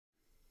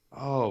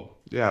Oh,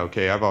 yeah,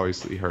 okay. I've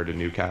obviously heard of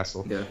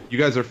Newcastle. Yeah, You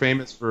guys are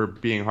famous for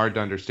being hard to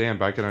understand,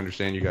 but I can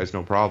understand you guys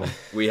no problem.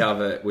 we have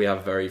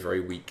very very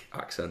weak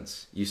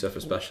accents, Yusuf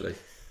especially.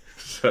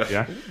 So,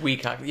 Yeah.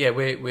 Yeah,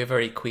 we're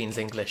very Queen's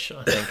English,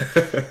 I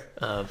think.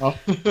 Oh.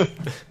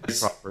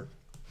 Proper.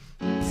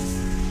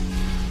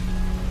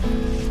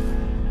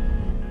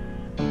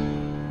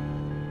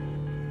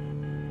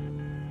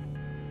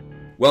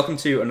 welcome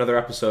to another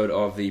episode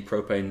of the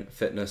Propane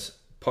Fitness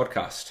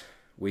Podcast.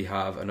 We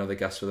have another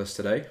guest with us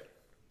today,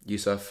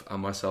 Yusuf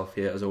and myself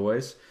here as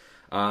always.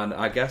 And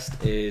our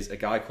guest is a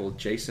guy called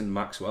Jason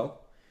Maxwell,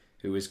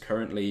 who is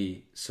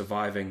currently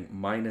surviving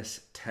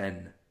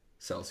 -10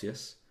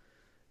 Celsius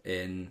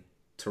in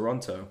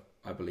Toronto,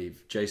 I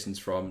believe. Jason's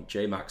from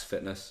JMax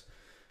Fitness.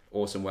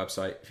 Awesome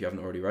website. If you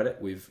haven't already read it,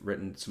 we've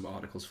written some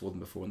articles for them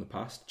before in the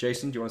past.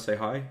 Jason, do you want to say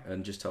hi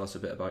and just tell us a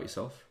bit about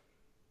yourself?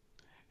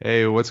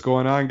 Hey, what's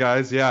going on,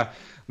 guys? Yeah,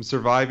 I'm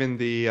surviving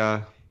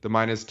the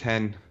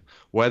 -10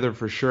 weather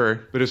for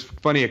sure. But it's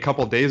funny, a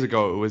couple days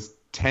ago it was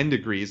 10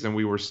 degrees and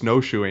we were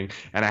snowshoeing,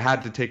 and I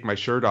had to take my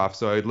shirt off,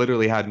 so I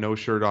literally had no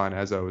shirt on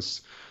as I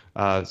was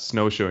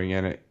snowshoeing,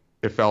 and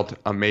it felt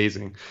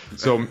amazing.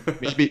 So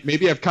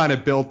maybe I've kind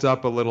of built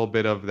up a little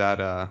bit of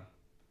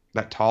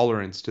that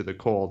tolerance to the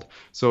cold.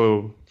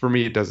 So for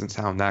me, it doesn't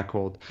sound that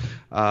cold.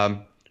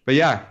 But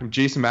yeah, I'm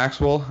Jason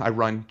Maxwell. I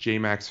run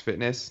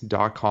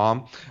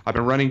jmaxfitness.com. I've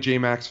been running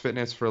JMax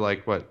Fitness for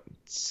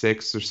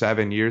 6 or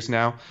 7 years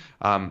now.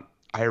 I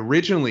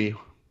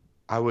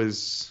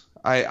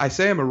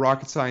say I'm a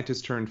rocket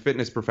scientist turned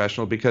fitness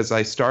professional because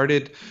I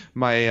started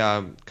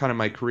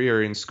my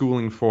career in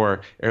schooling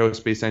for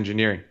aerospace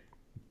engineering.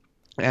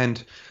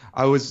 And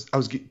I was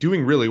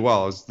doing really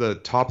well. I was the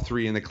top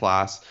 3 in the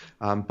class,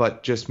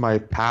 but just my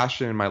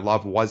passion and my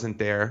love wasn't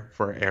there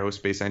for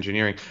aerospace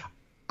engineering.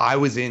 I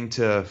was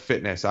into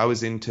fitness. I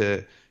was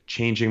into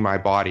changing my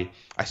body.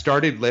 I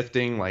started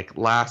lifting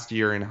last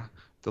year, in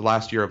the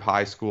last year of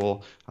high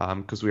school,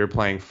 because we were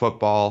playing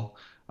football,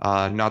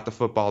 not the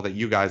football that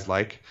you guys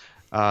like,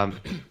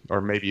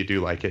 or maybe you do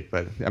like it,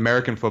 but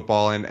American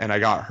football, and I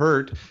got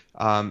hurt.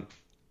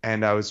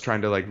 And I was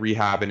trying to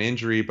rehab an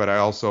injury, but I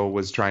also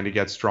was trying to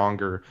get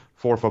stronger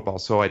for football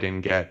so I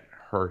didn't get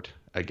hurt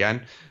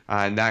again.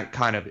 And that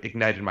kind of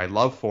ignited my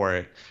love for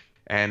it.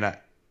 And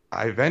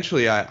I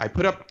eventually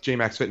put up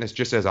JMax Fitness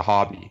just as a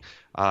hobby.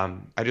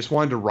 I just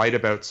wanted to write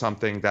about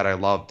something that I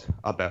loved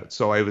about.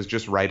 So I was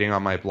just writing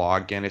on my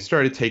blog, and it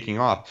started taking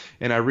off.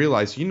 And I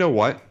realized, you know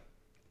what?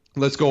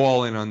 Let's go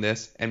all in on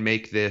this and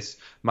make this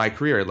my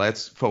career.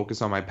 Let's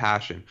focus on my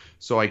passion.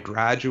 So I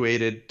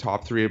graduated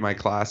top 3 of my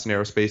class in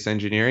aerospace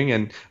engineering,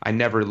 and I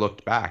never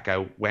looked back.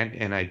 I went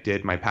and I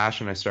did my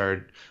passion. I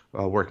started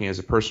working as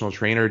a personal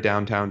trainer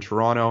downtown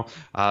Toronto.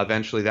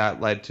 Eventually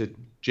that led to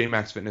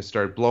JMax Fitness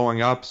started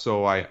blowing up.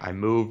 So I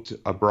moved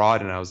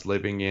abroad, and I was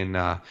living in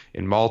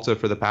Malta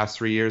for the past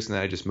 3 years, and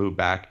then I just moved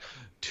back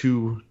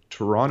to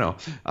Toronto.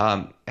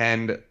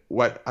 And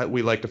what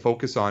we like to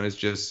focus on is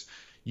just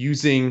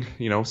using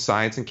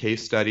science and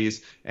case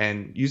studies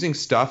and using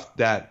stuff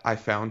that I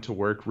found to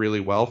work really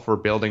well for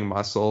building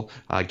muscle,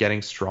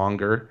 getting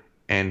stronger,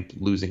 and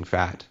losing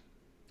fat.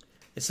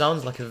 It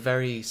sounds like a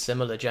very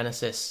similar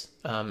genesis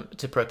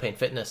to Propane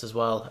Fitness as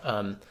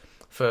well.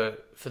 For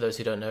those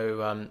who don't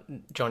know,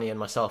 Johnny and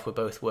myself were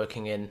both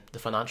working in the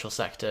financial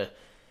sector,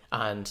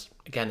 and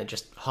again,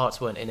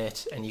 hearts weren't in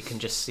it, and you can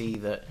just see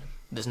that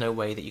there's no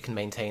way that you can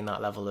maintain that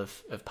level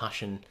of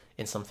passion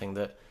in something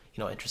that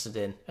you're not interested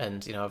in.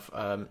 And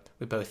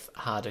we both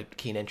had a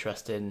keen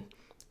interest in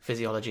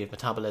physiology of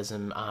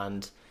metabolism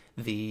and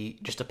the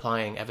just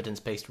applying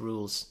evidence-based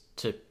rules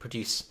to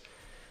produce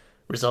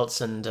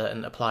results and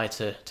apply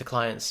to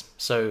clients.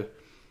 So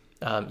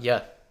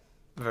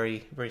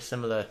very very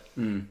similar.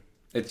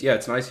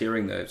 It's nice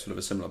hearing the sort of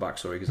a similar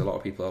backstory, because a lot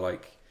of people are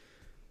like,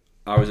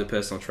 I was a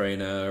personal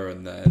trainer,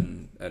 and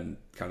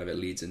kind of it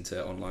leads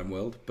into online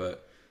world.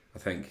 But I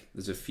think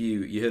there's a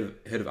few. You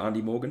heard of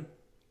Andy Morgan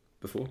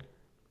before?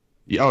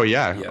 Oh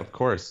yeah, of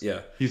course.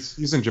 Yeah,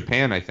 he's in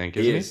Japan, I think,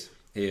 isn't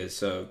he? He is.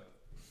 So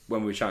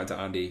when we were chatting to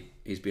Andy,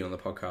 he's been on the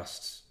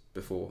podcasts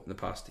before in the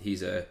past.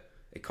 He's a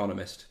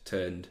economist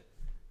turned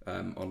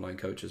online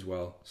coach as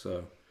well.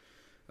 So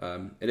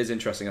it is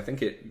interesting. I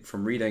think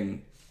from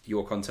reading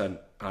your content,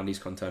 Andy's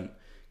content,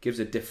 gives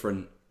a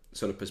different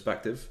sort of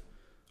perspective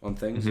on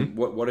things. Mm-hmm.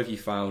 What have you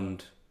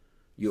found?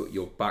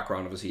 Your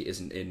background obviously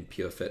isn't in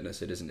pure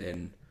fitness. It isn't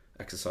in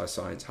exercise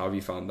science. How have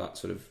you found that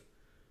sort of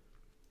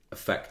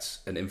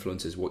affects and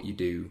influences what you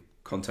do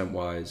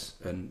content-wise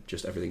and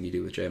just everything you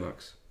do with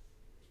JMax?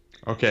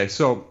 Okay,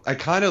 so I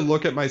kind of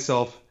look at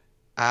myself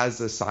as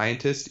a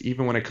scientist,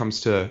 even when it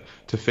comes to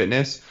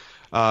fitness.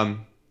 You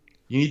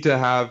need to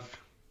have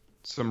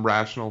some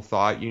rational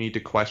thought. You need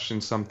to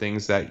question some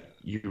things that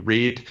you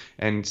read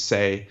and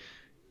say,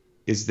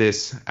 is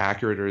this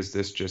accurate, or is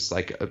this just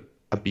a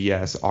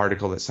BS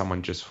article that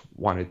someone just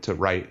wanted to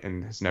write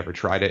and has never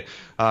tried it?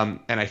 And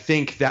I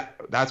think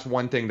that's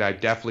one thing that I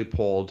definitely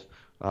pulled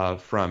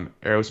from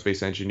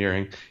aerospace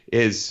engineering,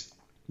 is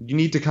you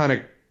need to kind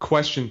of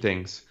question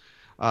things.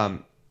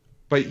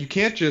 but you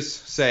can't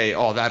just say,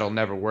 oh, that'll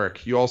never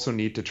work. You also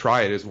need to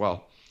try it as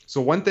well.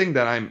 So one thing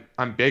that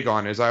I'm big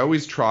on is I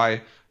always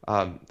try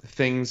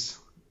things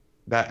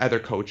that other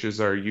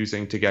coaches are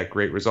using to get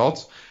great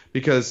results,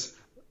 because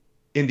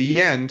in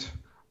the end,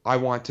 I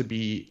want to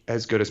be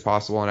as good as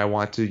possible, and I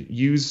want to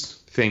use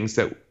things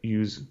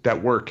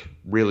that work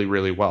really,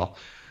 really well.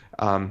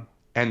 And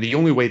the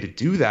only way to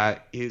do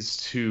that is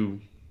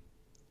to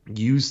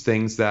use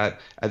things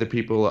that other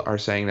people are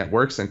saying that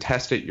works, and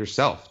test it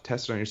yourself.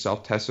 Test it on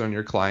yourself, test it on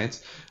your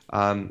clients.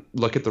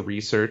 Look at the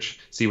research,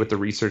 see what the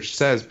research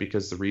says,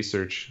 because the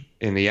research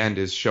in the end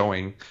is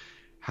showing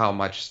how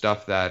much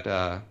stuff that,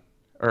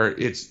 or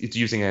it's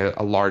using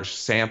a large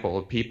sample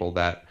of people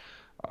that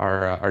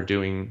are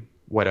doing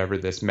whatever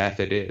this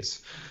method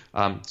is.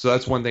 So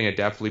that's one thing I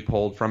definitely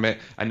pulled from it.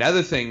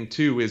 Another thing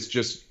too is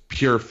just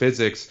pure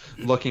physics,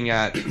 looking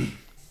at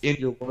in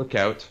your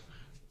workout,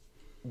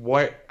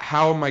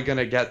 how am I going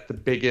to get the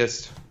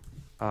biggest,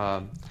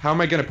 how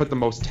am I going to put the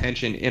most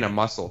tension in a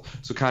muscle?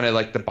 So kind of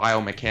like the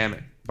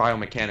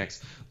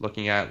biomechanics,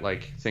 looking at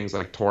like things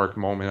like torque,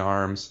 moment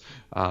arms,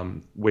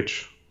 where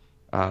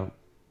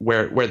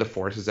the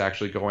force is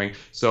actually going.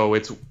 So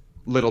it's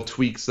little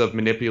tweaks of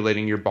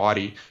manipulating your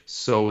body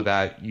so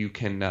that you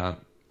can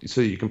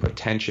put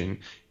tension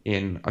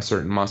in a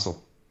certain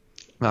muscle.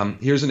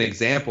 Here's an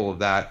example of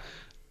that.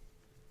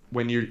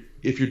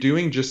 If you're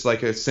doing just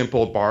like a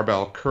simple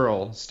barbell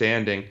curl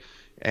standing,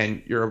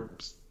 and you're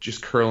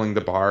just curling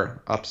the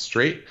bar up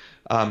straight,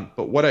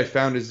 but what I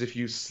found is if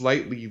you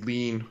slightly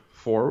lean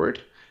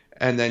forward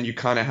and then you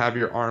kind of have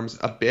your arms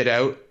a bit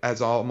out,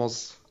 as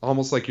almost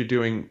like you're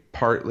doing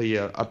partly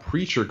a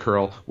preacher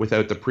curl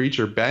without the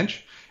preacher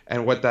bench,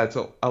 and what that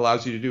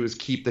allows you to do is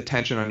keep the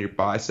tension on your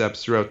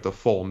biceps throughout the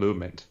full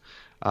movement.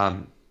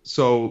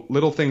 So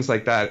little things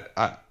like that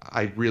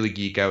I really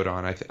geek out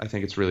on. I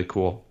think it's really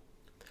cool.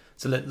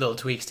 So little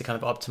tweaks to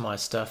kind of optimize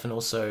stuff, and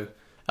also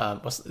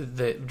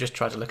just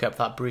try to look up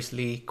that Bruce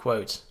Lee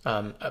quote: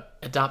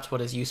 adapt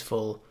what is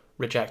useful,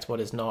 reject what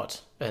is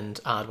not, and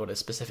add what is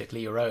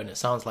specifically your own. It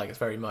sounds like it's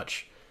very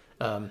much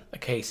a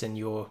case in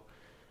your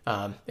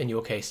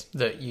case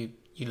that you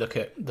look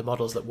at the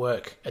models that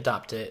work,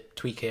 adapt it,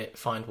 tweak it,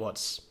 find what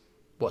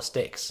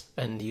sticks,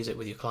 and use it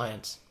with your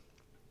clients.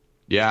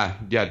 Yeah,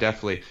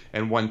 definitely.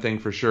 And one thing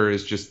for sure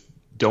is just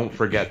don't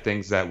forget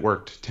things that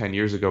worked 10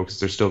 years ago, because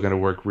they're still going to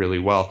work really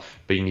well,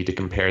 but you need to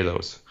compare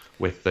those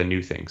with the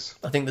new things.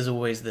 I think there's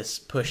always this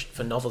push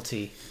for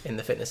novelty in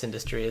the fitness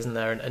industry, isn't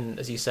there? And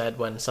as you said,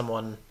 when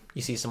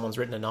you see someone's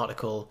written an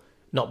article,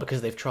 not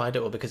because they've tried it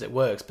or because it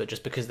works, but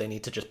just because they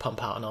need to just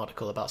pump out an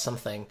article about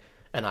something,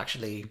 and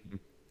actually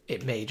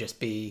it may just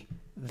be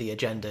the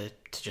agenda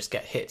to just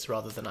get hits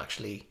rather than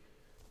actually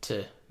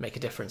to make a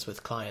difference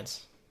with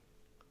clients.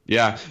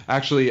 Yeah,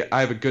 actually, I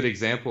have a good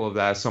example of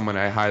that. Someone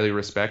I highly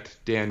respect,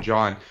 Dan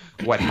John.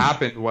 What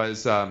happened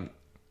was a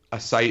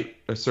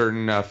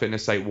certain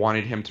fitness site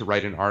wanted him to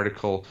write an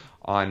article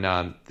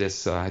on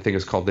this, I think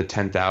it's called the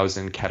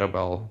 10,000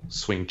 Kettlebell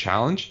Swing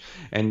Challenge.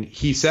 And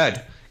he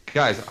said,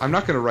 guys, I'm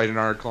not going to write an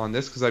article on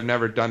this because I've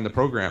never done the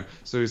program.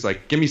 So he's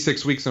like, give me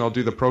 6 weeks and I'll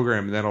do the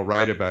program and then I'll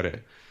write about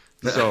it.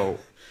 So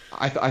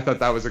I thought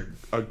that was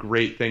a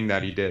great thing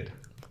that he did.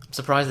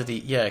 Surprised that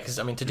because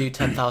I mean, to do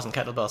 10,000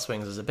 kettlebell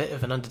swings is a bit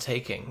of an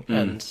undertaking,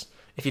 and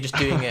if you're just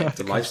doing it, it's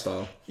a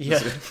lifestyle. Yeah,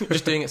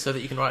 just doing it so that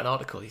you can write an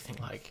article, you think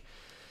like,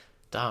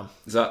 damn.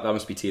 That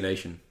must be T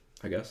Nation,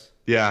 I guess.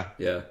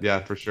 Yeah,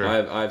 for sure.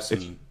 I have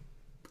some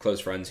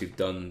close friends who've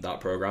done that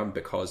program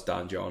because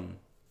Dan John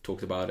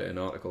talked about it in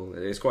an article.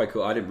 It's quite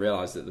cool. I didn't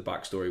realize that the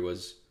backstory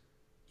was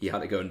he had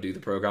to go and do the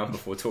program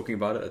before talking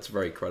about it. It's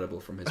very credible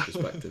from his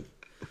perspective.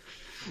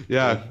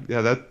 Yeah,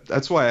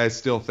 that's why I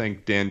still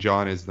think Dan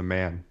John is the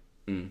man.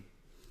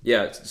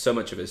 Yeah, so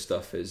much of his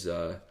stuff is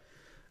I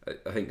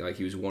think like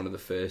he was one of the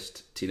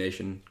first T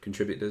Nation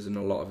contributors, and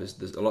a lot of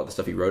the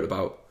stuff he wrote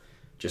about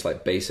just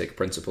like basic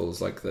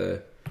principles, like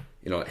the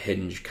like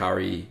hinge,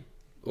 carry,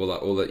 all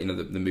that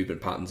the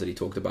movement patterns that he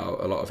talked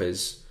about. A lot of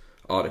his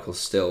articles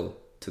still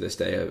to this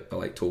day are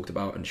like talked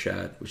about and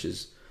shared, which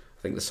is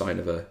I think the sign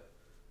of a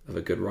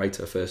good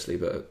writer firstly,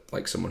 but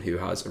like someone who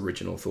has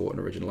original thought and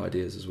original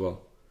ideas as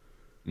well.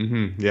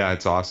 Yeah,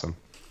 it's awesome.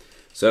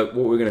 So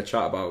what we're going to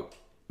chat about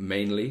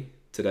mainly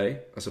today,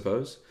 I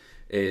suppose,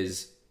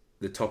 is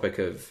the topic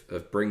of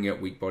bringing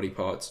up weak body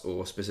parts,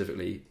 or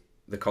specifically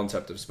the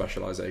concept of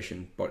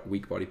specialization,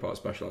 weak body part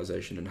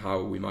specialization, and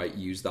how we might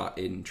use that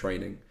in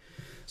training.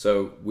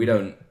 So we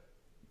don't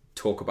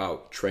talk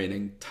about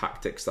training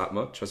tactics that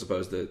much. I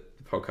suppose the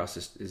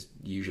podcast is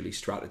usually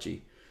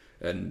strategy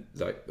and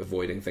like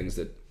avoiding things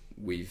that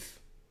we've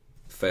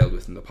failed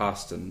with in the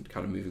past and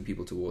kind of moving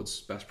people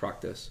towards best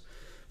practice.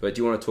 But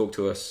do you want to talk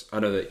to us? I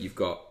know that you've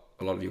got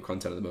a lot of your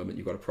content at the moment.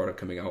 You've got a product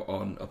coming out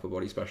on upper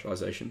body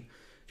specialization. Do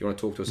you want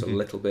to talk to us a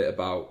little bit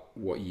about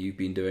what you've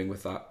been doing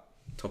with that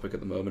topic at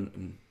the moment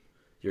and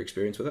your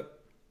experience with it?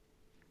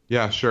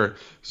 Yeah, sure.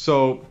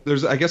 So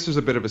I guess there's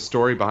a bit of a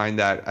story behind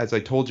that. As I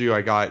told you,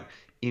 I got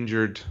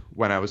injured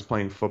when I was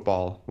playing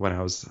football when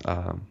I was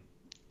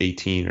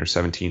 18 or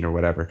 17 or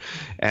whatever.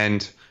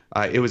 And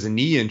it was a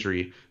knee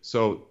injury.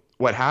 So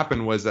what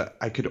happened was that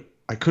I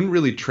couldn't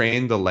really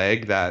train the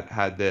leg that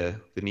had the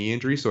knee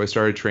injury. So I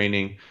started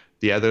training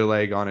the other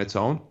leg on its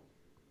own.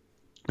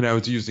 And I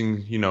was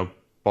using,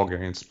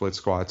 Bulgarian split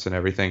squats and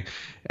everything.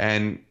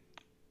 And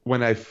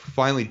when I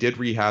finally did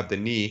rehab the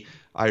knee,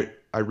 I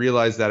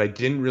realized that I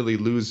didn't really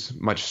lose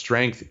much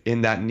strength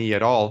in that knee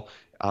at all.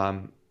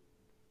 And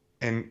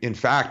in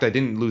fact, I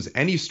didn't lose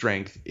any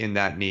strength in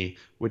that knee,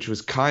 which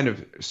was kind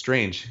of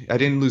strange. I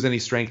didn't lose any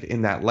strength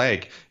in that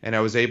leg, and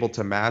I was able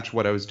to match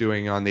what I was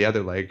doing on the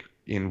other leg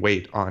in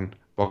weight on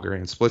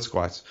Bulgarian split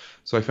squats.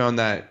 So I found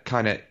that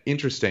kind of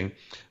interesting.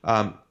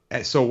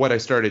 So what I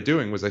started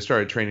doing was I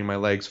started training my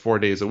legs 4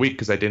 days a week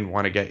because I didn't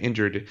want to get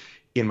injured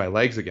in my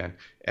legs again.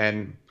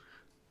 And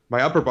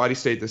my upper body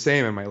stayed the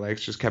same, and my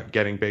legs just kept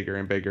getting bigger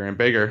and bigger and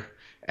bigger.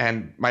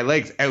 And my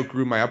legs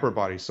outgrew my upper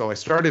body, so I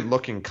started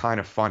looking kind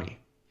of funny.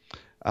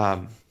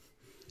 Like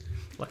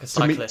a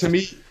cyclist. To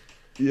me,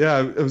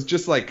 yeah, it was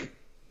just like,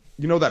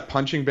 that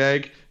punching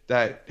bag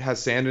that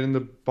has sand in the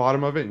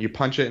bottom of it, and you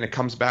punch it and it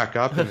comes back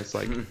up, and it's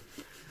like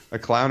a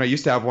clown. I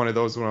used to have one of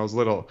those when I was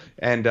little,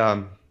 and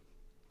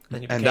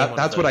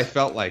that's what I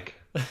felt like.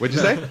 What'd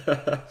you say?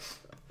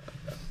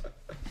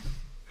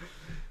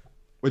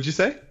 What'd you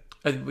say?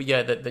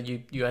 Yeah, that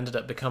you ended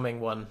up becoming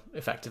one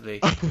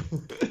effectively.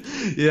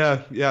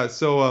 Yeah.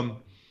 So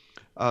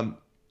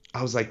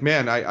I was like,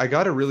 man, I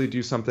got to really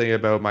do something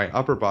about my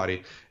upper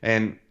body.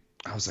 And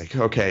I was like,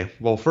 okay,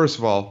 well, first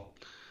of all,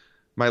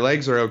 my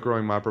legs are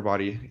outgrowing my upper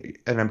body,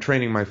 and I'm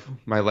training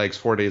my legs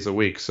 4 days a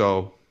week.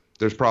 So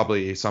there's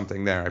probably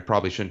something there. I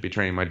probably shouldn't be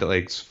training my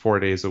legs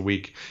 4 days a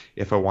week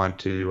if I want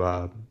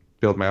to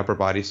build my upper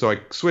body. So I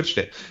switched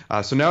it.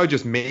 So now I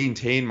just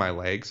maintain my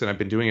legs, and I've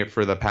been doing it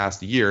for the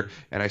past year.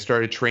 And I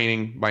started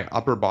training my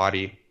upper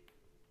body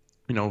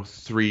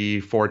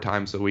 3-4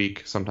 times a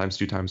week, sometimes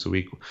 2 times a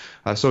week.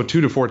 So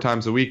 2 to 4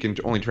 times a week, and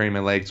only training my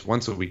legs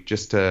once a week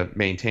just to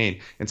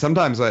maintain. And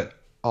sometimes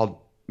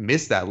I'll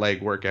miss that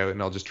leg workout,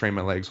 and I'll just train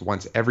my legs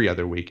once every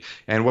other week.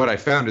 And what I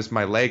found is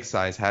my leg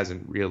size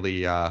hasn't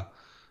really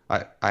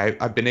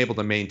I've been able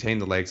to maintain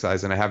the leg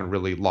size, and I haven't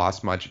really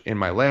lost much in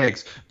my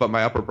legs, but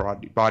my upper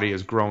body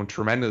has grown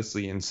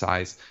tremendously in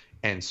size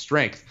and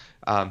strength.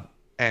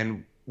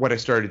 And what I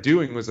started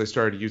doing was I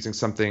started using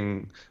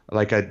something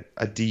like a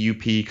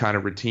DUP kind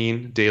of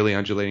routine, daily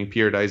undulating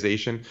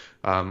periodization,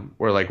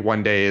 where like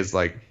one day is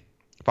like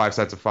 5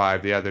 sets of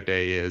 5, the other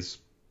day is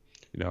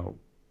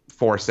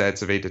 4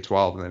 sets of 8 to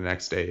 12, and the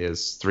next day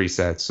is 3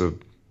 sets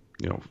of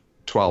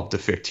 12 to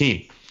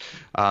 15,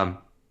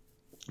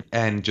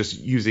 and just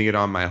using it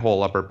on my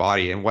whole upper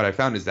body. And what I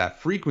found is that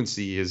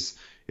frequency is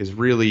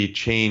really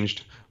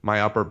changed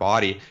my upper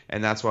body,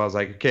 and that's why I was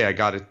like, okay, I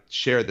got to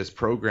share this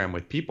program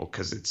with people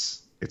because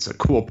it's a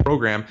cool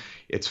program.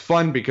 It's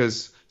fun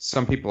because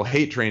some people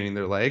hate training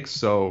their legs,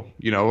 so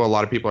a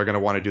lot of people are going to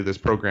want to do this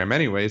program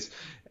anyways,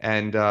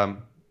 and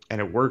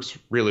it works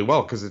really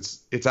well because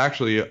it's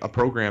actually a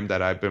program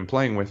that I've been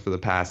playing with for the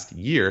past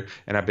year,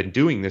 and I've been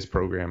doing this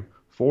program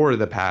for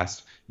the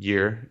past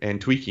year and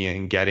tweaking it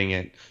and getting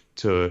it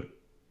to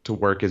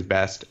work as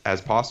best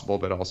as possible,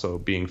 but also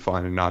being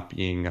fun and not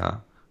being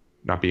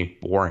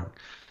boring.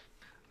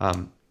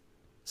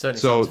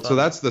 So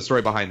that's the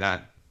story behind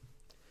that.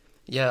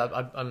 Yeah,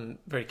 I'm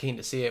very keen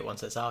to see it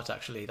once it's out,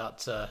 actually.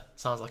 That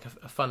sounds like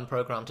a fun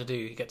program to do.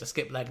 You get to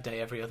skip leg day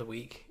every other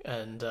week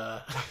and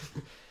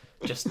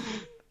just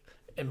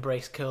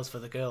embrace curls for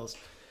the girls.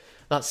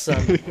 That's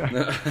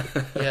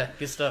yeah,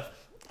 good stuff.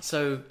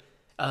 So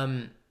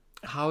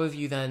how have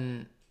you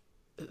then...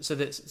 So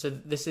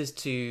this is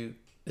to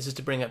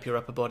bring up your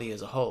upper body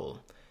as a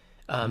whole.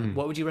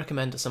 What would you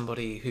recommend to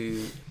somebody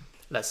who,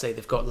 let's say,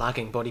 they've got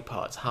lagging body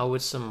parts? How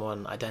would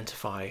someone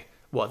identify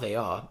what they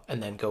are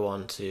and then go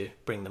on to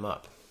bring them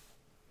up?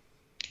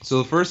 So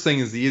the first thing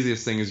is the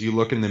easiest thing is you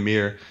look in the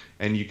mirror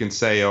and you can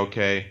say,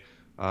 okay,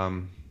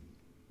 my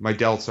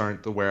delts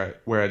aren't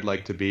where I'd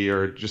like to be,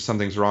 or just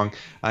something's wrong.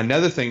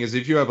 Another thing is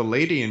if you have a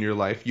lady in your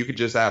life, you could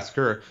just ask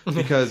her,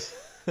 because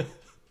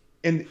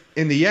in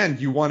the end,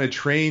 you want to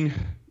train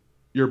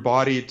your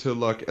body to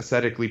look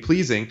aesthetically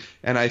pleasing.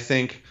 And I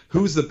think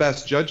who's the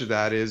best judge of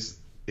that is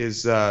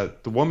the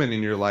woman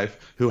in your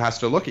life who has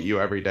to look at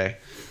you every day.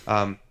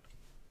 And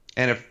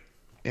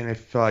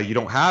if you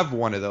don't have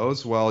one of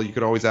those, well, you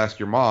could always ask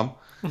your mom.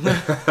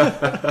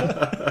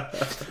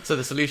 So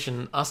the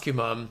solution: ask your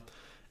mom,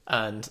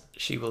 and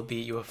she will be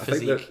your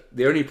physique. I think that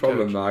the only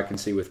problem coach. that I can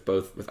see with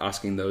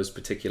asking those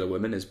particular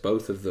women is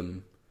both of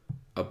them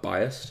are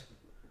biased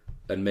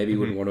and maybe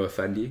wouldn't want to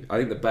offend you. I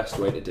think the best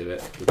way to do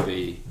it would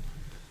be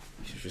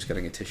just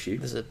getting a tissue.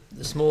 There's a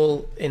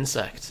small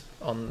insect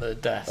on the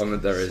desk.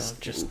 There is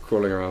just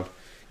crawling around.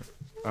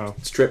 Oh.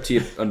 Strip to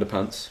your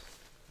underpants.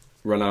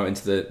 Run out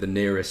into the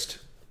nearest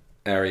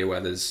area where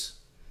there's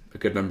a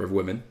good number of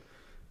women.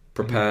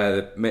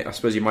 Prepare. I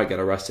suppose you might get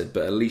arrested,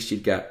 but at least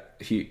you'd get,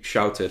 if you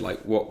shouted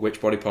like,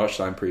 which body part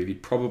should I improve,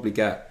 you'd probably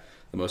get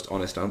the most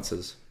honest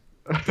answers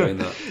doing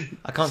that.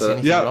 I can't see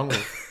anything wrong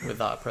with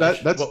that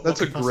approach.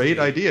 That's a great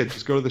idea.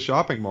 Just go to the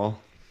shopping mall.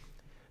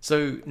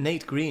 So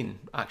Nate Green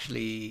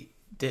actually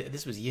did,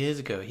 this was years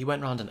ago. He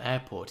went around an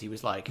airport. He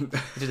was like, he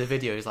did a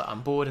video. He's like,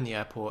 I'm bored in the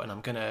airport and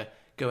I'm going to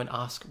go and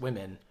ask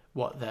women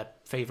what their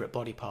favorite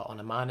body part on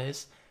a man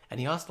is. And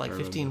he asked like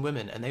 15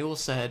 women and they all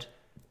said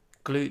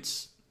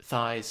glutes,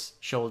 thighs,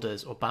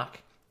 shoulders or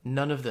back.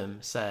 None of them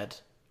said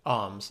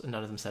arms and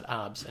none of them said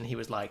abs. And he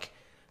was like,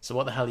 so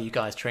what the hell are you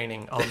guys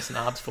training arms and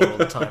abs for all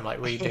the time? Like,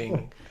 were you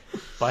doing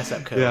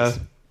bicep curls? Yeah.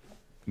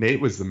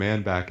 Nate was the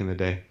man back in the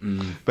day.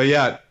 But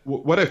yeah,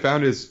 what I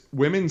found is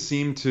women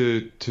seem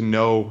to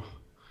know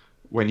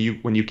when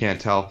you can't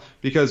tell,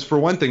 because for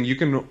one thing, you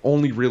can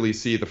only really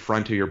see the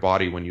front of your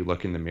body when you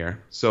look in the mirror,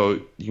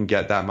 so you can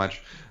get that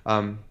much.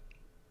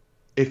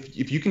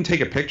 If you can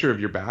take a picture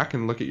of your back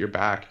and look at your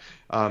back,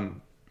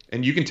 and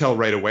you can tell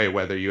right away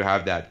whether you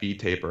have that V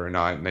taper or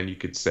not, and then you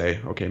could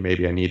say, okay,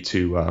 maybe I need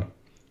to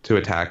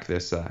attack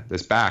this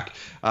back.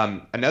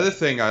 Another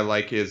thing I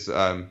like is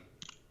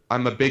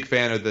I'm a big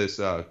fan of this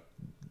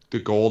the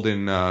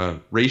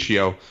golden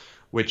ratio,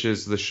 which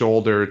is the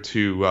shoulder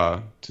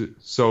to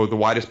so the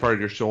widest part of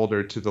your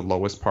shoulder to the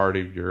lowest part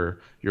of your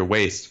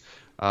waist.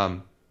 I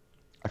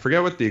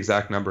forget what the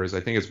exact number is.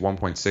 I think it's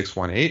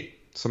 1.618,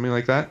 something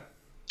like that.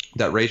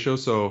 That ratio.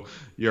 So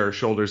your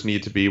shoulders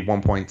need to be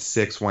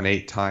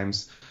 1.618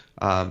 times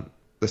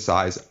the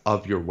size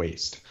of your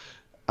waist,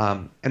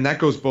 and that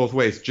goes both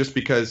ways. Just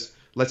because,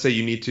 let's say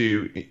you need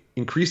to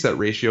increase that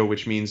ratio,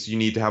 which means you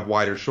need to have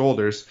wider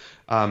shoulders.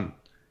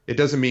 It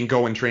doesn't mean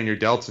go and train your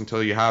delts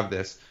until you have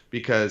this,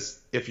 because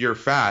if you're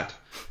fat,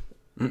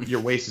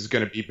 your waist is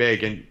going to be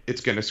big and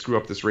it's going to screw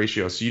up this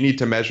ratio. So you need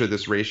to measure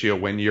this ratio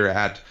when you're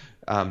at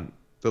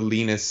the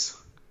leanest,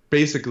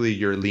 basically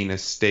your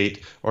leanest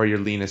state, or your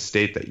leanest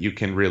state that you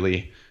can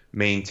really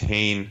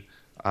maintain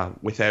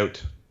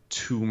without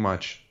too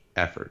much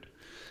effort.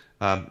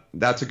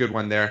 That's a good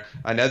one there.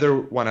 Another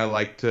one I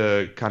like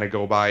to kind of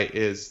go by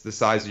is the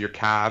size of your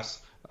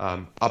calves,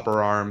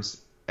 upper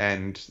arms,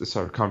 and the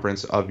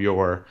circumference of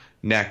your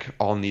neck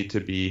all need to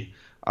be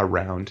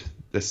around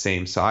the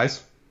same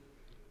size.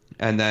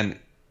 And then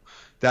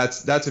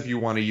that's if you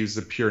want to use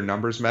the pure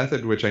numbers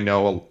method, which I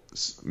know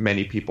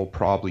many people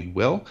probably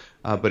will.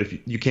 But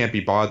if you can't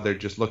be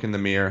bothered, just look in the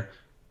mirror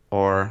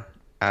or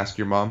ask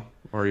your mom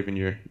or even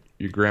your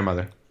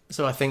grandmother.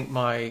 So I think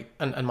my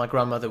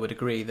grandmother would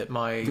agree that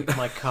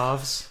my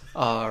calves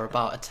are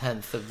about a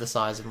tenth of the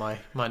size of my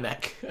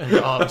neck and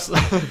arms.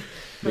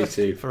 Me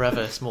too.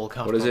 Forever small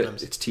calf what is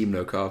problems. It's team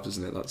no calves,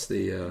 isn't it? That's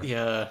the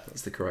yeah.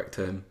 That's the correct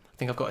term. I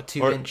think I've got a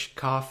 2-inch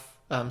calf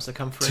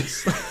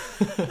circumference.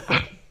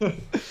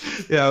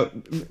 Yeah,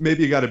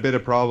 maybe you got a bit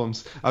of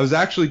problems. I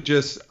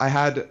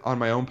had on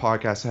my own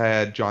podcast, I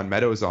had John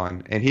Meadows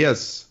on, and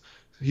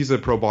he's a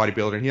pro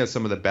bodybuilder and he has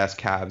some of the best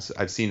calves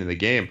I've seen in the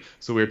game.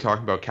 So we were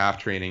talking about calf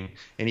training,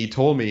 and he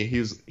told me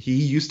he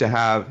used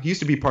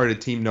to be part of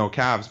Team No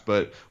Calves,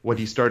 but what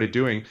he started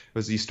doing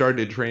was he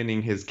started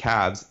training his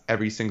calves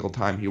every single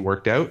time he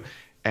worked out,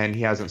 and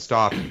he hasn't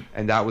stopped.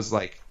 And that was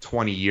like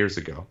 20 years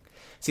ago.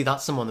 See,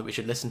 that's someone that we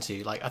should listen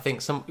to. Like, I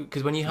think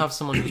because when you have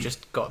someone who's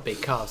just got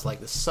big calves, like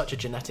there's such a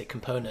genetic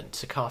component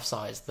to calf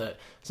size that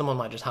someone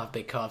might just have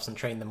big calves and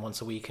train them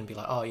once a week and be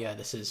like, oh yeah,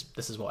 this is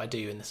what I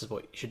do and this is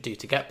what you should do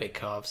to get big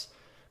calves.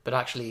 But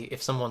actually,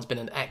 if someone's been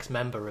an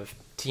ex-member of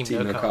Team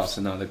No Calves,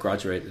 and now they're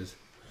graduated.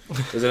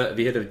 Have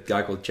you heard of a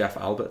guy called Jeff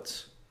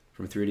Alberts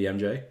from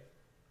 3DMJ?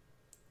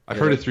 I've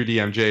heard of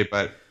 3DMJ,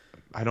 but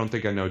I don't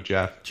think I know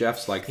Jeff.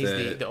 Jeff's like he's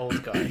the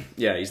old guy.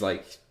 Yeah, he's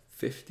like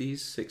 50s,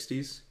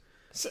 60s.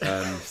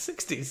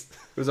 60s.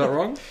 Was that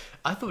wrong?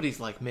 I thought he's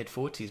like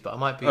mid-40s, but I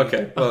might be.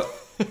 Okay, well,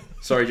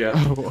 sorry, Jeff.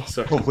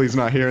 Sorry. Hopefully he's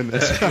not hearing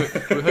this.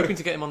 We're hoping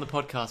to get him on the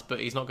podcast, but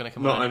he's not going to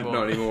come on anymore.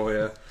 Not anymore,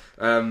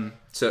 yeah.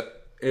 So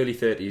early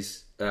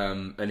 30s,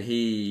 and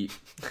he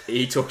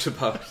talks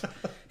about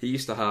he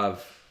used to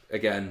have,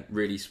 again,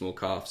 really small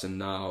calves, and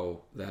now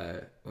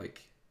they're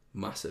like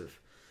massive,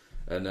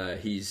 and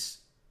he's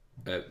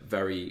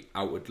very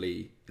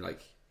outwardly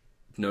like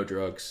no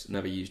drugs,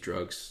 never used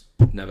drugs,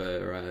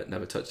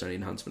 never touched any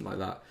enhancement like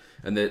that,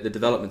 and the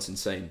development's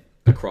insane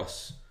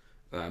across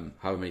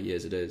however many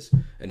years it is.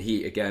 And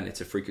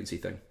it's a frequency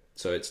thing,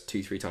 so it's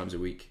 2-3 times a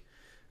week,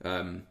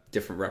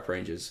 different rep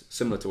ranges,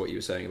 similar to what you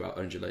were saying about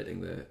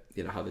undulating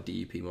how the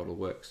DUP model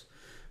works.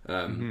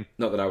 Not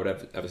that I would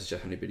ever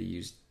suggest anybody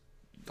use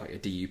like a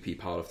DUP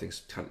powerlifting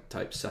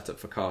type setup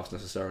for calves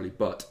necessarily,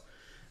 but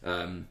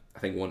I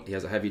think he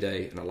has a heavy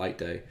day and a light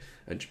day,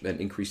 and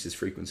increased his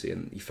frequency,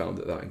 and he found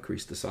that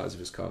increased the size of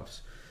his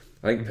calves.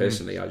 I think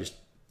personally,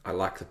 I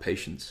lack the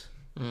patience.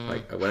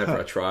 Like whenever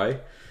I try,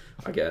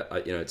 I get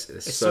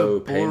it's so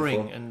boring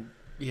painful. and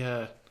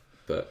yeah.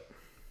 But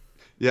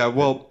yeah,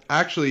 well,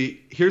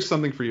 actually, here's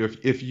something for you.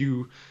 Do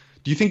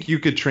you think you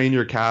could train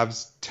your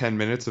calves 10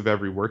 minutes of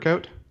every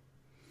workout?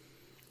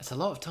 It's a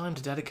lot of time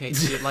to dedicate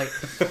to it. Like,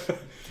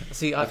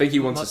 see, I think he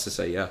wants us to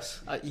say yes.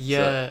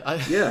 Yeah,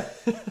 so, yeah,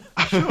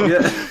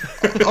 yeah.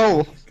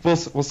 Oh, well,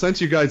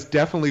 since you guys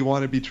definitely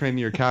want to be training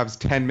your calves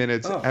 10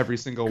 minutes every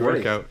single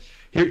workout,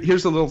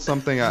 Here's a little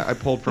something I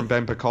pulled from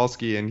Ben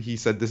Pekulski, and he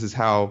said this is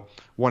how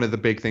one of the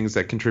big things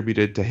that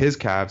contributed to his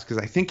calves, because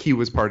I think he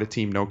was part of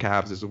Team No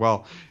Calves as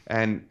well.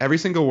 And every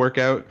single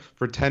workout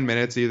for 10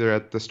 minutes, either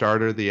at the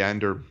start or the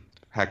end, or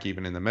heck,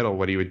 even in the middle,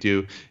 what he would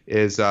do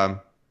is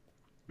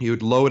he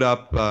would load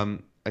up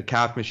a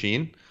calf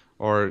machine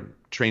or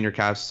train your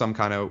calves some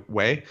kind of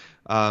way,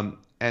 and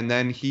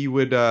then he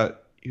would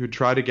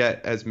try to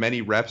get as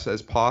many reps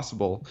as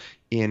possible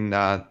in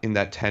that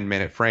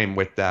 10-minute frame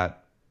with that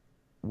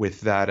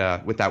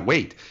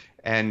weight.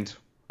 And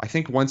I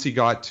think once he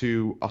got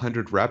to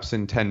 100 reps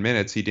in 10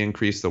 minutes, he'd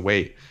increase the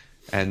weight,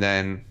 and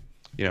then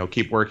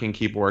keep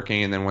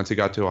working, and then once he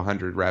got to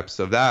 100 reps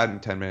of that in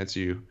 10 minutes,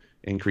 you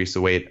increase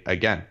the weight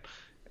again,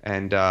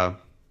 and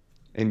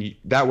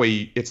that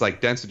way it's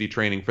like density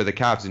training for the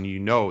calves, and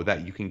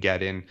that you can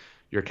get in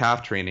your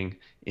calf training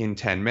in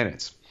 10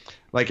 minutes.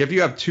 Like if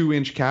you have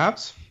 2-inch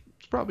calves,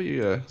 it's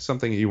probably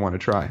something you want to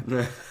try.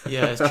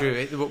 Yeah, it's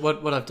true.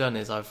 What I've done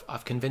is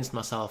I've convinced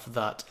myself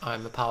that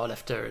I'm a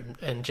powerlifter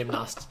and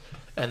gymnast,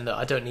 and that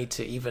I don't need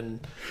to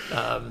even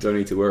don't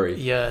need to worry.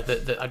 Yeah,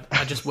 that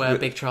I just wear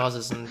big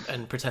trousers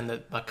and pretend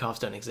that my calves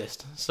don't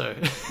exist. So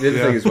the other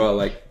thing as well,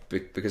 like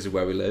because of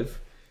where we live,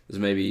 there's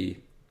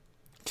maybe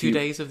 2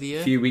 days of the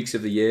year, few weeks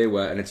of the year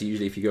where, and it's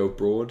usually if you go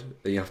abroad,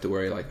 then you have to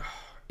worry like.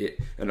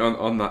 And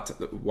on that,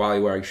 while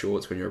you're wearing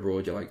shorts when you're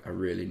abroad, you're like, I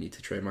really need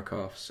to train my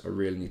calves.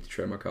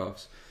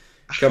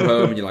 Come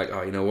home and you're like,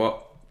 oh, you know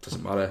what?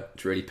 Doesn't matter.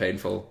 It's really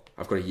painful.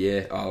 I've got a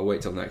year. Oh, I'll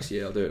wait till next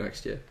year. I'll do it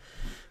next year.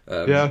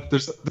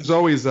 There's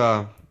always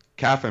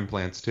calf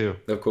implants too.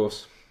 Of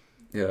course.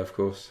 Yeah, of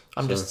course.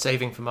 I'm just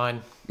saving for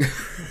mine.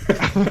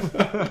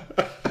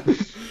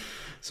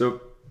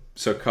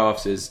 So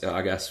calves is,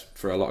 I guess,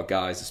 for a lot of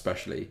guys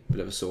especially, a bit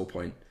of a sore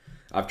point.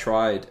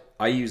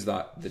 I use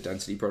the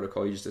density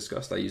protocol you just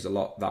discussed. I use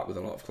that with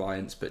a lot of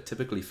clients, but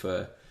typically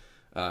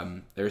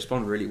they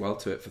respond really well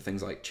to it for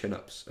things like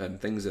chin-ups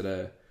and things that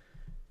are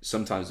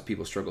sometimes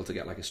people struggle to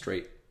get like a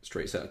straight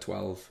set of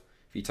 12.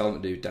 If you tell them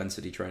to do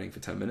density training for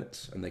 10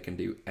 minutes and they can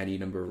do any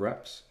number of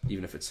reps,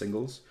 even if it's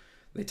singles,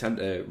 they tend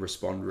to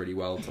respond really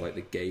well to like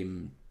the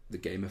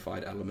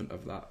gamified element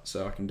of that.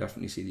 So I can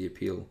definitely see the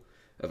appeal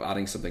of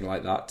adding something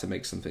like that to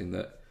make something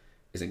that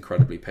is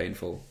incredibly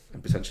painful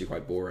and potentially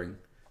quite boring,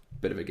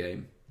 bit of a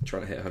game.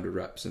 Trying to hit 100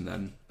 reps and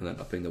then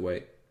upping the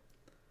weight.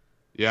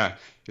 Yeah,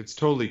 it's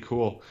totally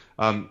cool.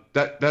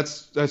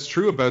 That's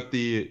true about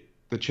the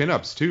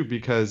chin-ups too,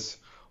 because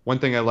one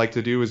thing I like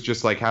to do is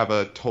just like have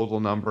a total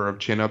number of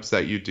chin-ups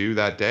that you do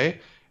that day,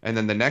 and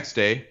then the next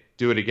day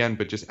do it again,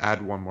 but just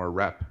add one more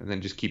rep, and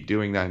then just keep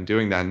doing that,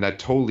 and that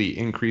totally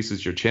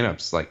increases your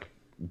chin-ups like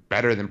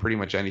better than pretty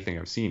much anything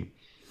I've seen.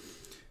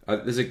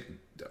 I'm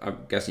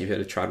guessing you've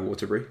heard of Chad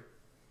Waterbury.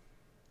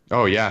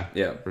 Oh yeah,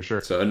 for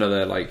sure. So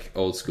another like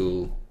old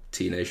school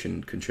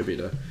T-Nation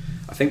contributor.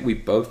 I think we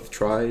both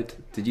tried.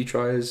 Did you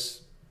try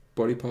his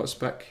body part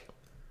spec?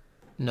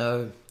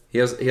 No. He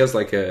has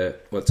like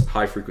what's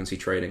high frequency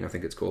training, I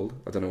think it's called.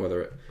 I don't know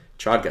whether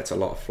Chad gets a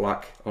lot of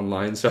flack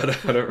online, so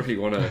I don't really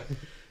want to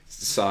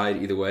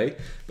side either way.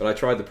 But I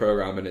tried the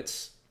program and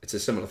it's a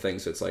similar thing.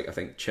 So it's like I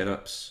think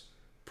chin-ups,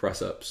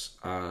 press-ups,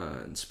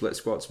 and split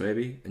squats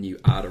maybe, and you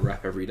add a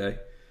rep every day.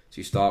 So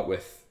you start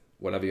with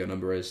whatever your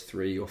number is,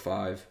 3 or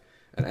 5,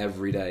 and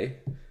every day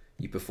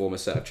you perform a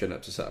set of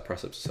chin-ups, a set of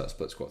press-ups, a set of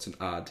split squats, and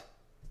add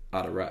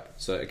a rep.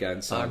 So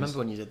again, I remember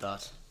when you did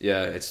that.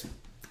 Yeah, it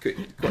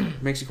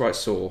makes you quite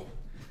sore.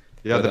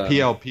 Yeah, but, the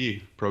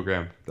PLP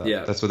program.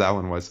 That's what that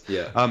one was.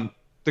 Yeah.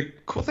 The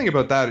cool thing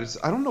about that is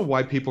I don't know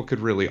why people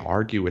could really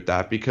argue with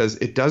that, because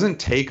it doesn't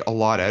take a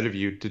lot out of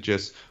you to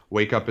just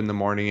wake up in the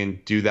morning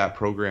and do that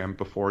program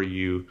before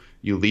you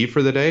leave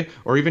for the day,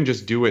 or even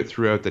just do it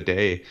throughout the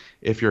day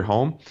if you're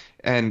home.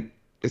 And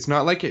it's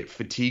not like it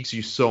fatigues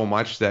you so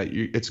much that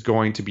it's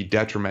going to be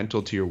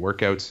detrimental to your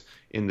workouts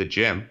in the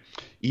gym.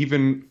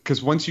 Even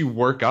because once you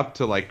work up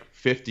to like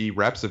 50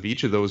 reps of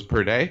each of those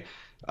per day,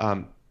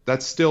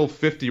 that's still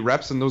 50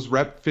 reps, and those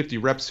 50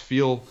 reps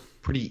feel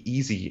pretty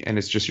easy, and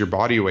it's just your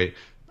body weight.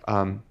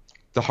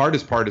 The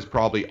hardest part is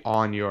probably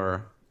on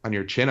your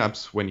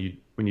chin-ups when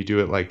you do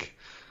it like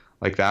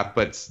that,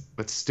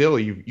 but still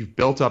you've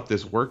built up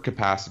this work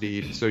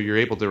capacity, so you're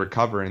able to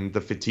recover, and the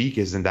fatigue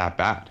isn't that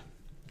bad.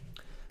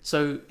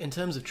 So in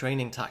terms of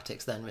training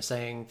tactics, then we're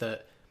saying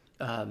that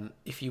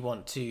if you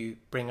want to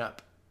bring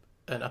up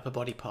an upper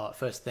body part,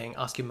 first thing,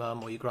 ask your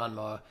mum or your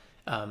grandma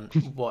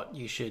what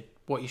you should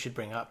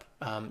bring up.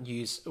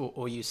 Use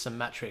some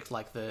metrics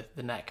like the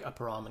neck,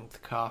 upper arm, and the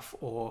calf,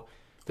 or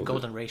the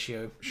golden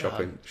ratio.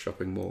 Shopping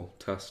mall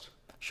test.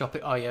 Or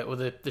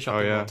the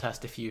shopping mall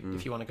test if you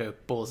want to go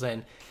balls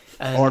in.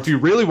 Or if you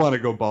really want to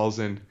go balls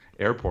in,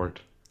 airport.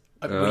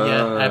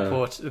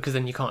 Airport, because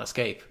then you can't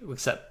escape,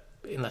 except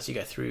unless you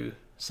get through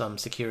some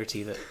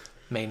security that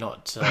may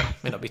not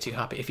be too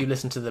happy. If you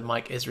listen to the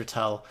Mike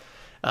Israetel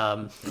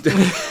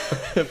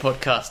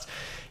podcast,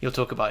 you'll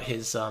talk about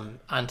his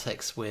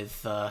antics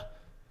with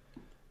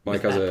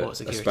Mike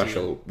has a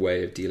special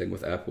way of dealing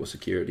with airport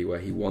security where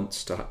he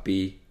wants to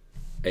be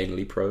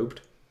anally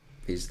probed.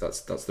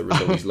 that's the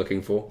result he's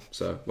looking for.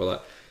 So, well,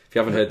 if you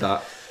haven't heard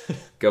that,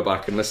 go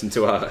back and listen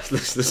to our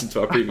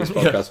previous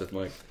podcast with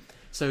Mike.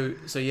 So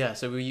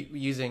we're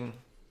using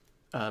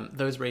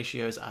those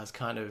ratios as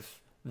kind of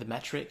the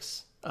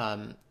metrics,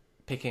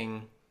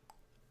 picking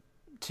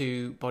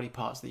 2 body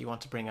parts that you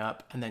want to bring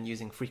up, and then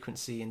using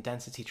frequency and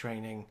density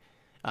training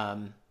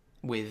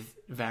with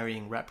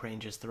varying rep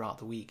ranges throughout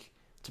the week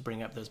to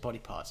bring up those body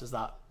parts. Does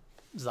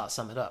that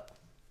sum it up?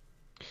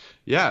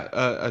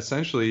 Yeah,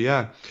 essentially,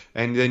 yeah.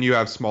 And then you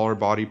have smaller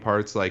body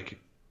parts like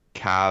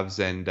calves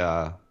and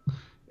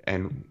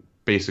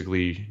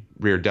basically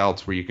rear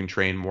delts, where you can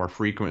train more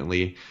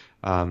frequently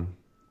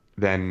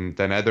than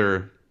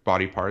other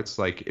body parts.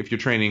 Like if you're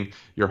training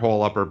your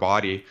whole upper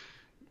body,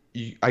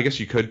 I guess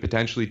you could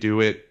potentially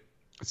do it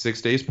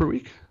 6 days per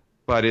week,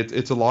 but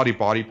it's a lot of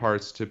body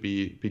parts to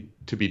be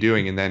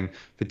doing, and then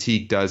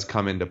fatigue does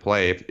come into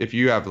play. If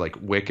you have like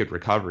wicked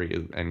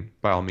recovery, and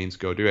by all means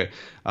go do it.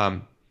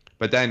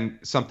 But then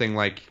something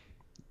like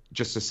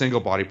just a single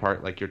body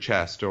part, like your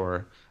chest,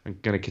 or I'm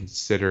going to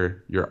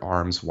consider your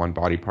arms one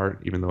body part,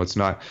 even though it's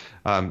not.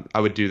 I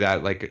would do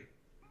that like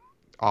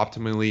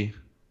optimally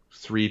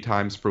 3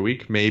 times per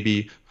week,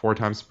 maybe 4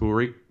 times per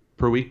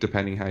week,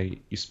 depending how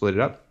you split it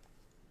up.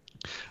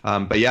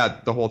 But yeah,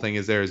 the whole thing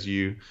is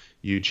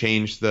you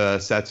change the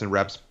sets and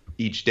reps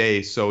each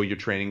day, so you're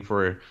training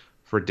for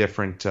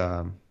different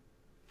kind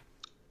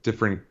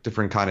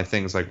of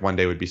things. Like one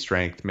day would be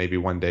strength, maybe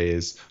one day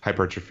is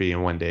hypertrophy,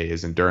 and one day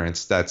is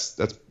endurance. That's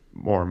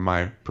more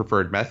my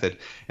preferred method.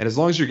 And as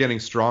long as you're getting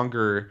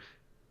stronger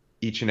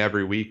each and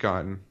every week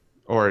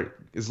or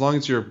as long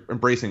as you're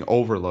embracing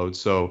overload,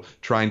 so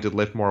trying to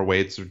lift more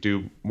weights or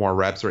do more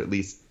reps, or at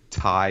least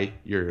tie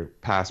your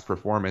past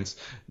performance,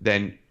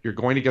 then you're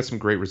going to get some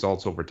great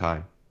results over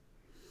time.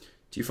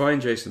 Do you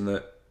find, Jason,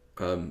 that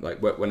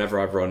like whenever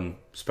I've run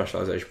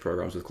specialization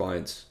programs with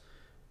clients,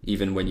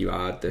 even when you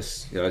add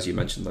this, as you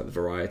mentioned, like the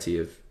variety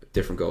of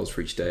different goals for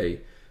each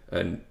day,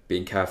 and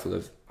being careful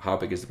of how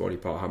big is the body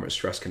part, how much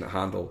stress can it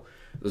handle,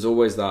 there's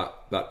always that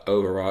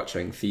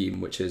overarching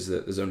theme, which is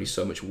that there's only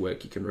so much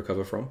work you can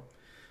recover from.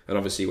 And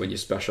obviously when you're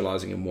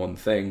specializing in one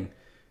thing,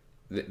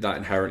 that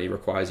inherently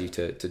requires you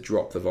to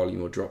drop the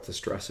volume or drop the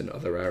stress in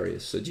other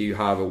areas. So do you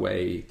have a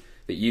way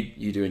that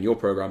you do in your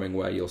programming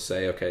where you'll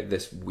say, okay,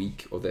 this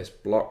week or this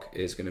block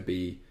is going to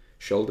be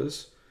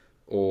shoulders?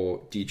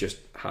 Or do you just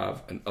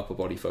have an upper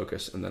body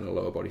focus and then a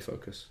lower body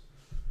focus?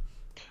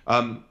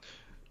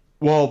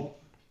 Well,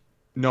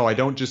 no, I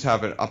don't just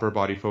have an upper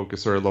body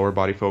focus or a lower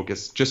body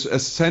focus. Just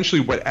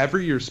essentially whatever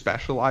you're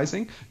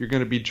specializing, you're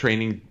going to be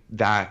training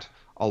that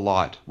a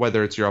lot,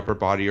 whether it's your upper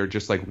body or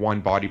just like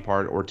one body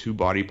part or 2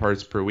 body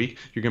parts per week.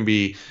 You're going to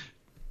be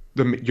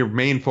your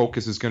main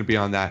focus is going to be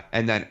on that,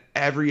 and then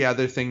every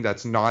other thing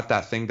that's not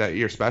that thing that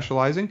you're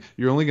specializing,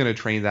 you're only going to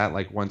train that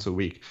like once a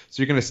week.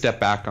 So you're going to step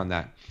back on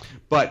that.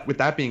 But with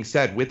that being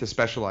said, with the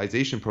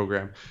specialization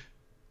program,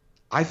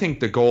 I think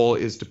the goal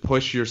is to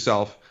push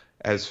yourself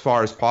as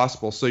far as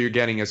possible, so you're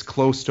getting as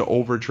close to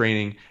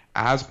overtraining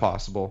as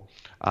possible.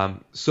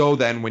 So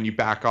then when you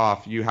back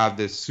off, you have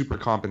this super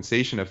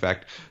compensation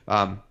effect.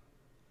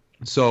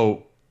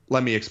 So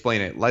let me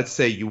explain it. Let's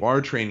say you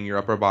are training your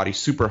upper body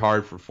super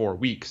hard for 4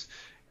 weeks,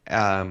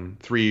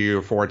 3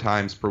 or 4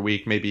 times per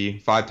week, maybe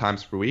 5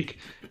 times per week.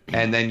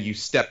 And then you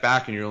step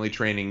back and you're only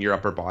training your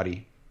upper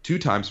body 2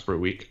 times per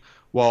week.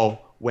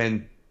 Well,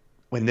 when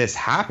this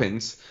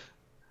happens,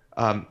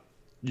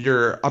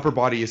 your upper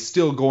body is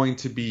still going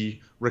to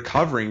be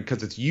recovering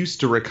because it's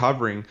used to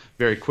recovering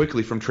very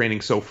quickly from training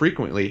so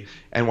frequently.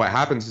 And what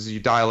happens is you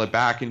dial it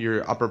back and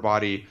your upper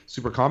body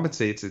super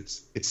compensates.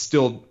 It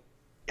still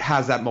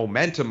has that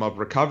momentum of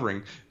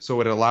recovering,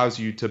 so it allows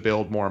you to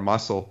build more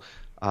muscle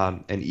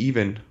and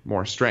even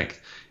more strength.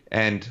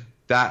 And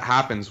that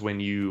happens when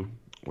you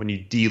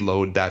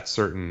deload that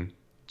certain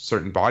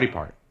body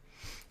part.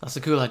 That's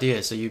a cool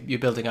idea. So you're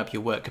building up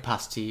your work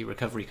capacity,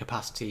 recovery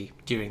capacity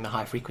during the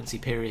high frequency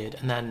period,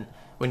 and then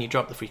when you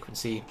drop the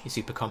frequency, you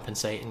super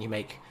compensate and you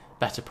make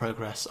better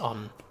progress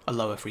on a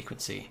lower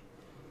frequency.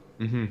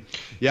 Mm-hmm.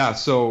 Yeah.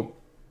 So,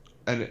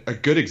 and a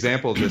good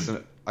example of this,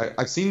 and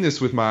I've seen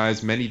this with my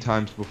eyes many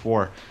times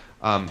before,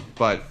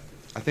 but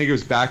I think it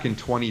was back in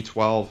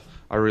 2012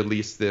 I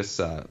released this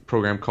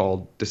program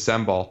called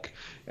Decembulk,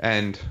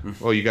 and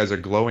well, you guys are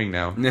glowing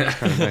now. Yeah.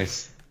 Kind of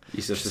nice.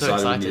 You just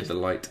decided we need the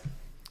light.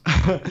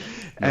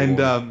 And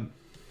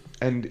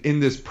in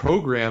this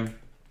program,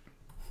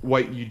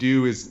 what you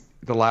do is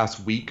the last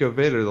week of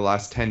it or the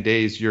last 10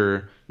 days,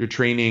 you're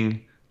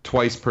training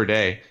twice per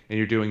day, and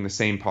you're doing the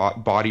same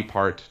body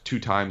part 2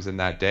 times in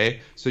that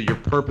day. So you're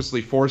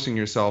purposely forcing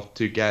yourself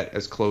to get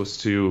as close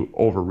to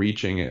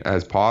overreaching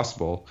as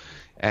possible.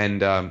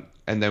 And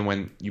then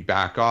when you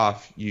back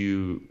off,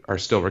 you are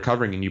still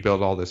recovering and you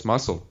build all this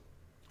muscle.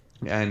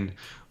 And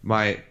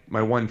my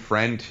one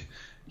friend,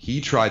 he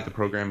tried the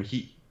program,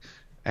 he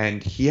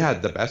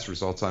had the best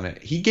results on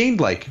it. He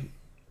gained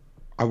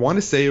I want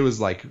to say it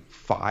was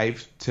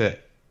 5 to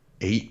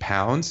 8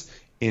 pounds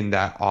in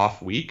that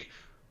off week.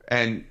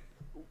 And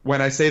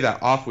when I say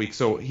that off week,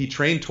 so he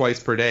trained twice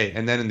per day,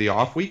 and then in the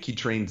off week he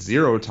trained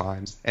 0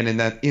 times, and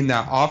in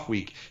that off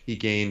week he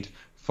gained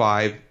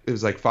 5. It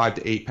was like 5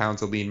 to 8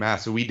 pounds of lean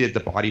mass. So we did the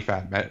body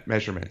fat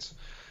measurements.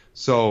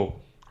 So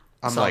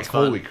I'm Sounds like,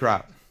 fun. holy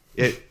crap!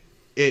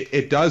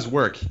 It does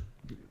work.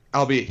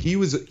 Albeit he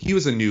was a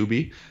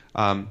newbie,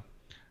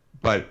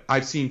 but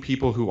I've seen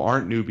people who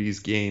aren't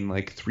newbies gain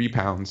like 3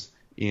 pounds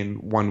in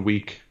 1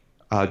 week,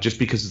 just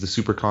because of the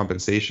super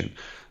compensation.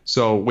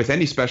 So with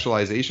any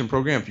specialization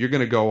program, if you're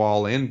going to go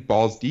all in,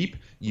 balls deep,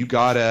 you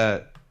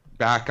gotta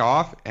back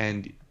off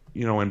and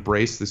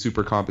embrace the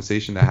super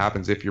compensation that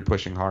happens if you're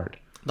pushing hard.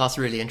 That's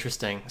really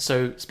interesting.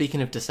 So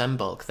speaking of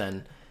Decembulk,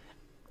 then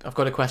I've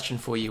got a question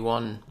for you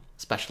on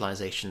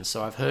specialization.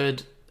 So I've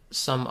heard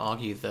some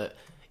argue that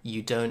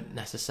you don't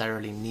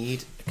necessarily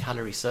need a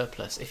calorie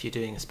surplus if you're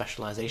doing a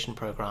specialization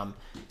program,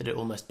 that it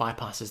almost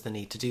bypasses the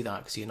need to do that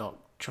because you're not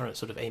trying to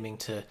sort of aiming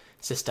to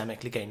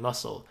systemically gain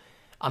muscle.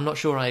 I'm not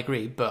sure I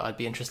agree, but I'd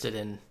be interested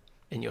in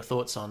your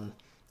thoughts on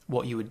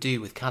what you would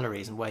do with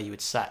calories and where you would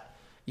set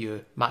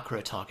your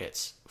macro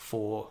targets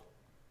for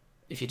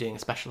if you're doing a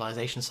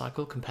specialization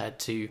cycle compared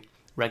to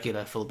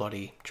regular full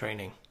body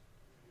training.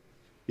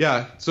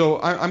 Yeah,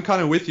 so I'm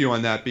kind of with you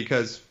on that,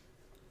 because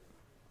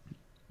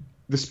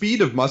the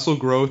speed of muscle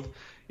growth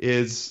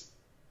is,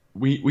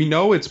 we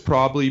know it's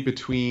probably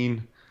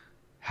between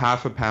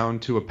half a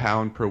pound to a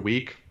pound per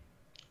week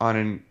on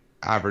an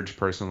average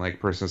person, like a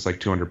person that's like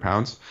 200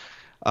 pounds.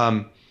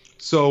 I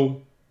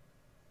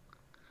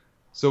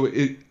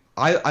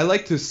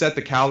like to set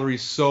the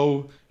calories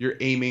so you're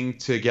aiming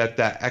to get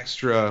that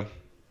extra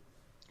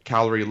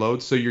calorie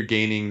load, so you're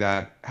gaining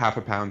that half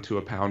a pound to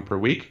a pound per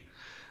week.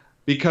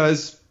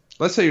 Because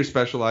let's say you're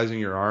specializing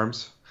your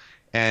arms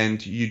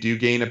and you do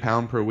gain a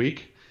pound per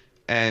week,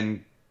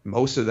 and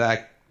most of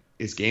that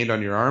is gained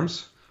on your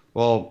arms.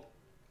 Well,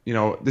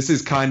 this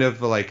is kind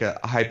of like a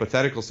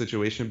hypothetical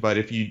situation, but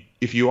if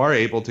you are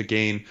able to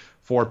gain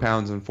 4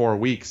 pounds in 4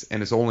 weeks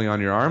and it's only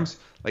on your arms,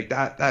 like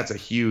that's a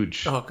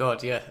huge, oh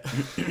god, yeah.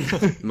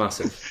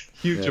 Massive.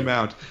 huge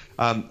amount.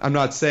 I'm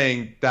not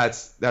saying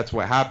that's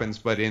what happens,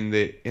 but in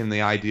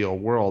the ideal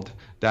world,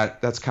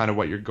 that's kind of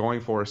what you're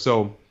going for.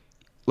 So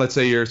let's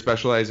say you're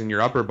specializing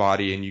your upper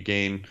body and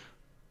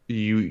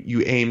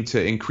you aim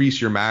to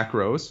increase your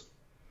macros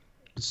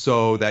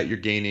so that you're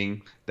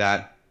gaining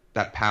that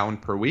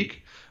pound per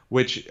week,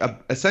 which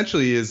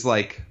essentially is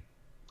like,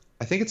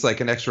 I think it's like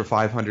an extra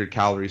 500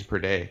 calories per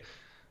day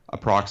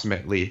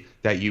approximately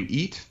that you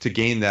eat to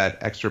gain that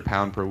extra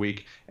pound per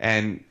week.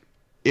 And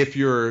if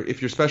you're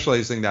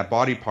specializing that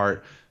body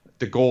part,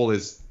 the goal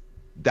is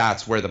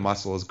that's where the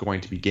muscle is going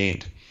to be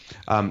gained.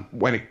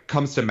 When it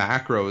comes to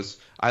macros,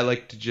 I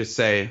like to just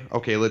say,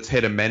 okay, let's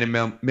hit a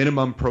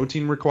minimum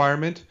protein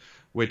requirement,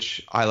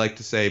 which I like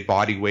to say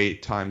body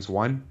weight times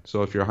 1.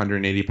 So if you're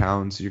 180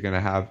 pounds, you're going to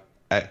have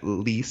at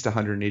least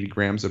 180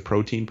 grams of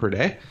protein per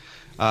day.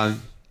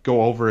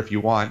 Go over if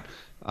you want,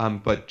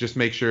 but just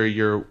make sure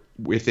you're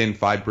within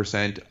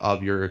 5%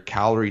 of your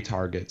calorie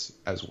targets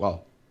as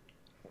well.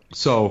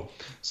 So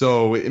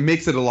it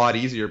makes it a lot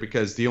easier,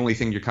 because the only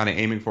thing you're kind of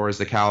aiming for is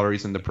the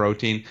calories and the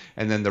protein,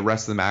 and then the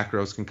rest of the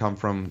macros can come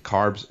from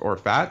carbs or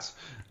fats.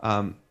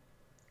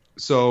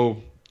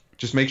 So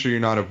just make sure you're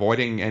not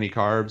avoiding any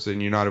carbs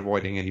and you're not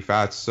avoiding any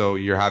fats, so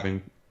you're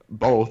having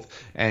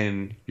both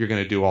and you're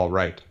going to do all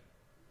right.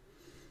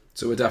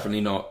 So we're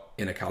definitely not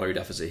in a calorie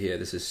deficit here.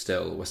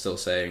 We're still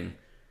saying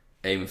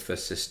aim for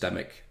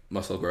systemic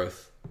muscle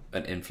growth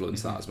and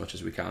influence that as much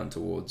as we can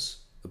towards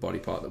the body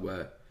part that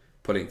we're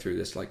putting through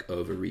this like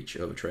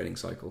overtraining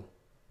cycle.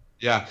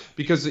 Yeah,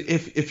 because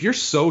if you're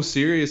so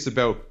serious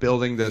about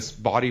building this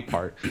body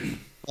part,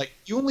 like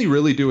you only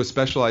really do a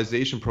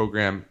specialization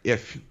program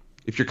if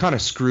you're kind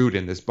of screwed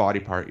in this body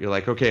part. You're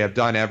like, okay, I've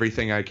done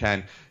everything I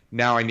can.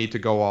 Now I need to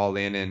go all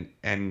in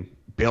and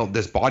build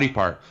this body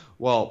part.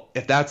 Well,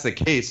 if that's the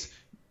case,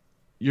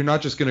 you're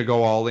not just going to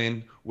go all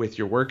in with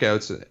your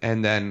workouts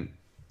and then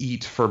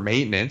eat for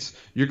maintenance.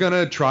 You're going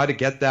to try to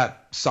get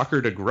that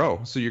sucker to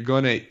grow. So you're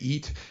going to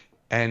eat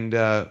and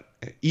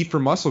eat for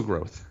muscle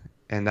growth.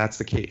 And that's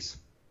the case.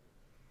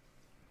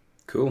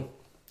 Cool.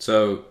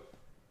 So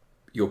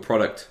your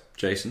product,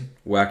 Jason,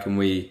 where can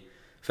we,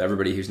 for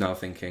everybody who's now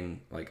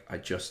thinking like, I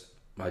just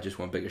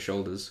want bigger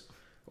shoulders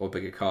or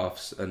bigger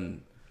calves,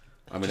 and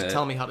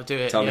tell me how to do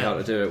it. Tell me how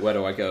to do it. Where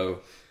do I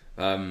go?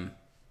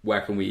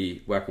 Where can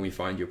we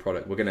find your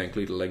product? We're going to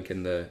include a link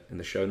in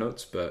the show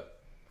notes, but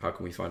how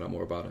can we find out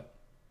more about it?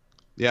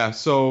 Yeah,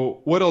 so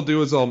what I'll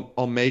do is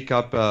I'll make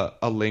up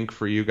a link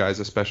for you guys,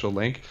 a special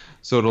link.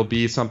 So it'll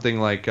be something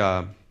like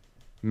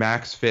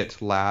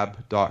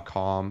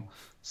maxfitlab.com/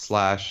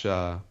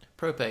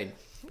 propane.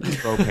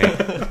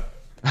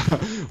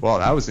 Well,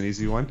 that was an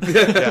easy one.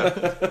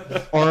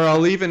 Yeah. Or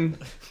I'll even,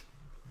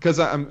 because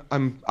I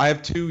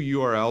have 2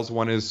 URLs.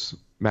 One is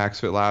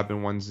MaxFitLab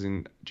and one's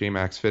in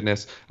JMax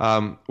Fitness.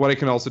 What I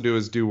can also do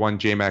is do one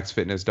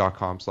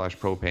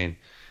jmaxfitness.com/propane.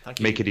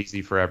 Make it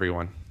easy for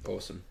everyone.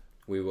 Awesome.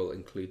 We will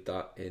include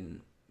that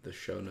in the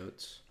show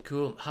notes.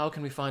 Cool. How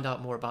can we find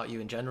out more about you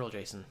in general,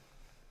 Jason?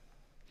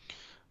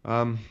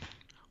 Well,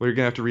 you're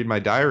gonna have to read my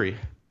diary.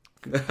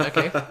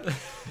 Okay. Do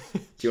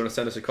you want to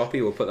send us a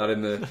copy? We'll put that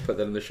in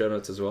the show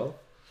notes as well.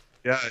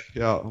 Yeah,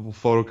 we'll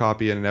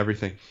photocopy it and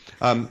everything.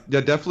 Yeah,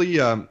 definitely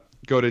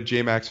go to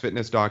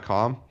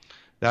jmaxfitness.com.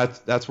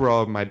 That's where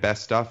all of my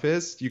best stuff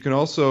is. You can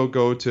also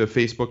go to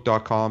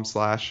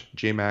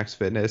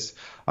facebook.com/jmaxfitness.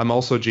 I'm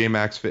also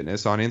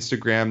jmaxfitness on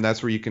Instagram.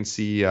 That's where you can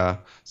see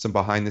some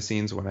behind the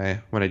scenes when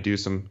I do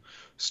some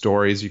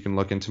stories. You can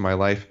look into my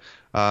life.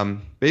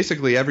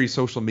 Basically, every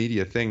social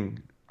media thing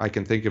I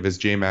can think of as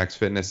JMax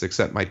Fitness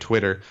except my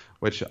Twitter,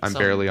 which I'm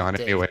barely on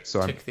anyway.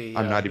 So I'm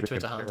not even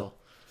Twitter handle.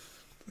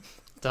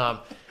 Damn.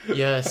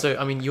 Yeah, so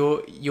I mean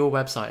your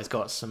website has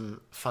got some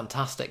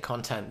fantastic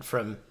content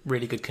from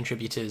really good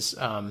contributors.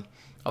 I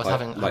was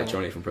having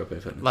Johnny from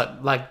Propane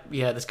Fitness.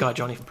 This guy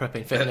Johnny from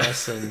Propane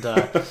Fitness and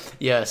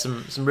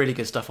some really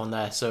good stuff on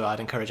there. So I'd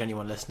encourage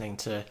anyone listening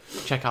to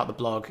check out the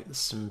blog. There's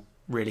some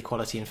really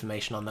quality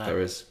information on there.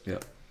 There is, yeah,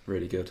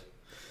 really good.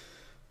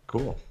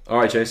 Cool. All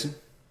right, Jason.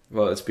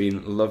 Well, it's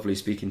been lovely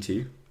speaking to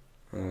you.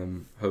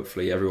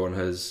 Hopefully everyone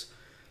is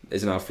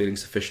now feeling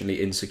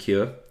sufficiently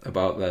insecure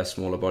about their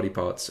smaller body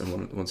parts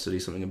and wants to do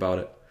something about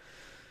it.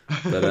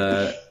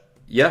 But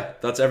yeah,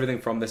 that's everything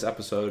from this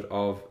episode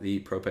of the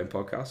Propane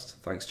Podcast.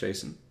 Thanks,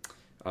 Jason.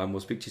 We'll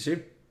speak to you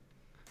soon.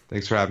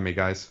 Thanks for having me,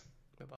 guys.